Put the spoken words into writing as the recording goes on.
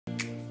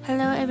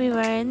Hello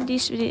everyone,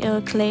 this video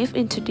clip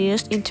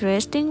introduced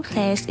interesting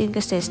place in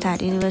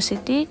Kasetsart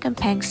University,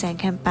 Kamphaeng Saen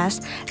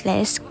campus.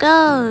 Let's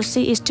go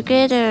see it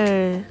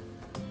together.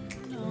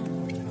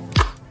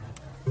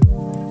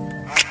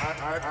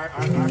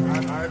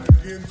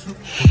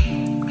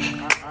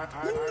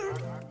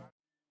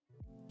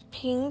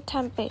 Pink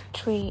trumpet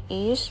tree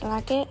is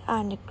located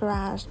on the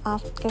grounds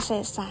of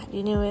Kasetsart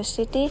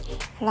University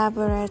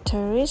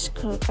Laboratory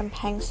School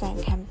Kamphaeng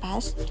Saen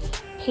campus.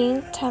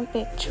 Pink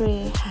trumpet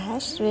tree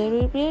has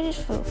very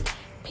beautiful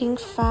pink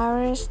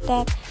flowers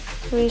that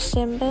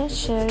resemble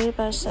cherry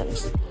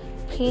blossoms.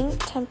 Pink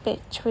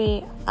trumpet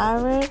tree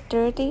over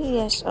 30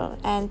 years old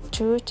and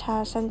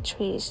 2,000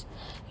 trees.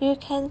 You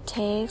can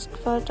take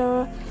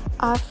photos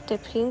of the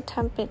pink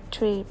trumpet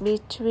tree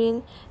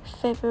between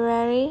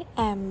February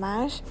and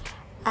March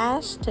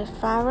as the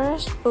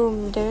flowers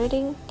bloom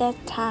during that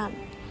time.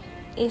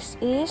 It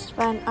is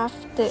one of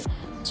the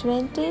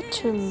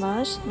 22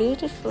 most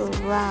beautiful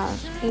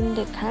grounds in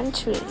the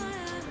country.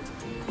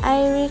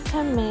 I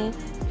recommend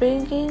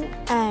bringing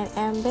an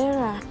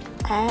umbrella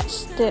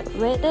as the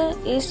weather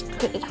is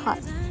quite hot.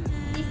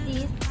 This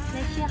is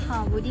lecture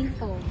hall wooden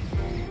floor.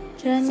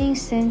 Learning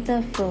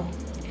center floor.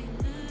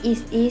 It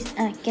is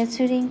a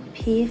gathering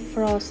place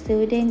for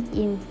students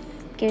in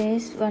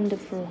grades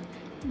wonderful.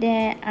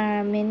 There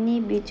are many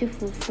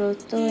beautiful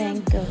photo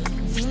angles.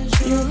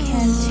 You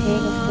can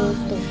take a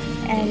photo,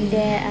 and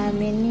there are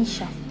many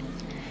shops,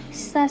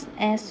 such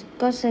as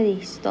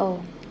grocery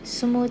store,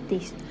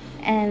 smoothies,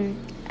 and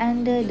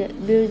under the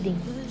building,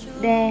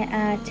 there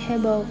are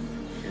tables,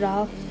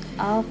 rows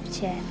of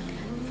chairs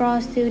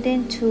for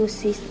students to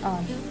sit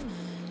on.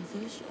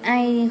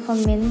 I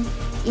recommend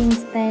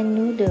instant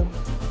noodle.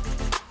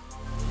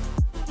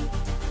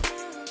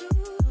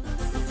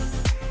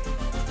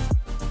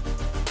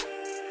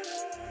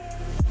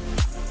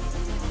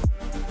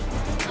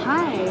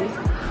 Hi,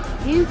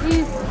 this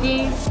is the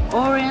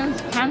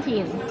Orange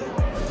Canteen.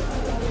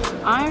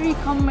 I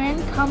recommend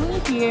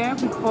coming here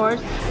because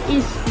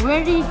it's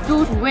very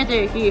good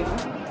weather here.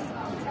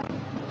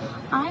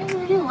 I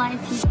really like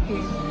it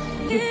here.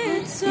 The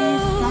food is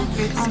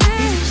flattered and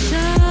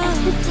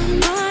beautiful,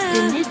 especially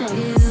the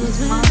noodles with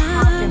small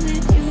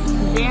cartons.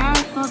 They are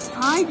so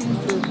tight and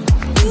good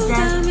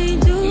that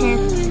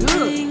taste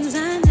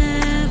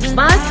good.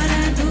 But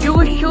you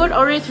should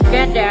already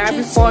get there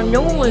before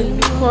noon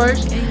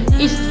because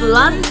it's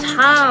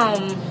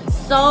lunchtime,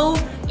 so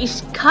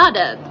it's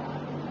crowded.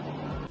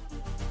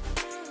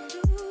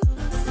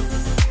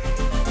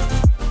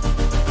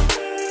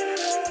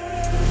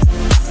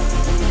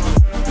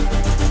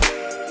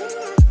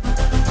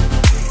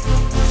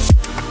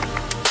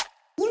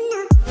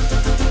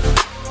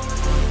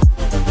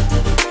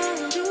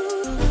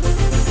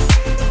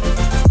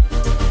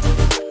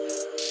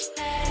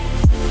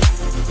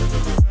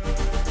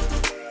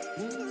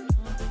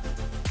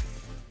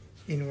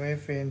 Invite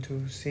friends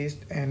to sit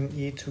and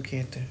eat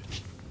together.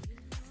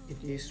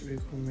 It is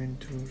recommended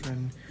to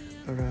run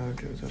around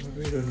the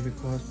pavilion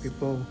because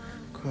people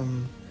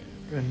come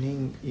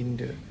running in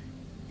the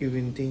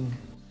evening.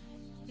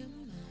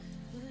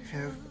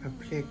 Have a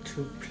place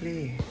to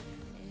play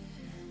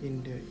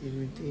in the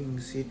evening.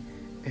 Sit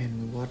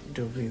and watch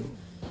the view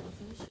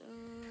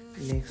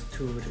next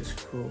to the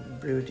school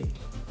building,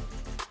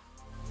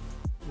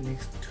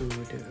 next to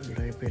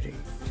the library.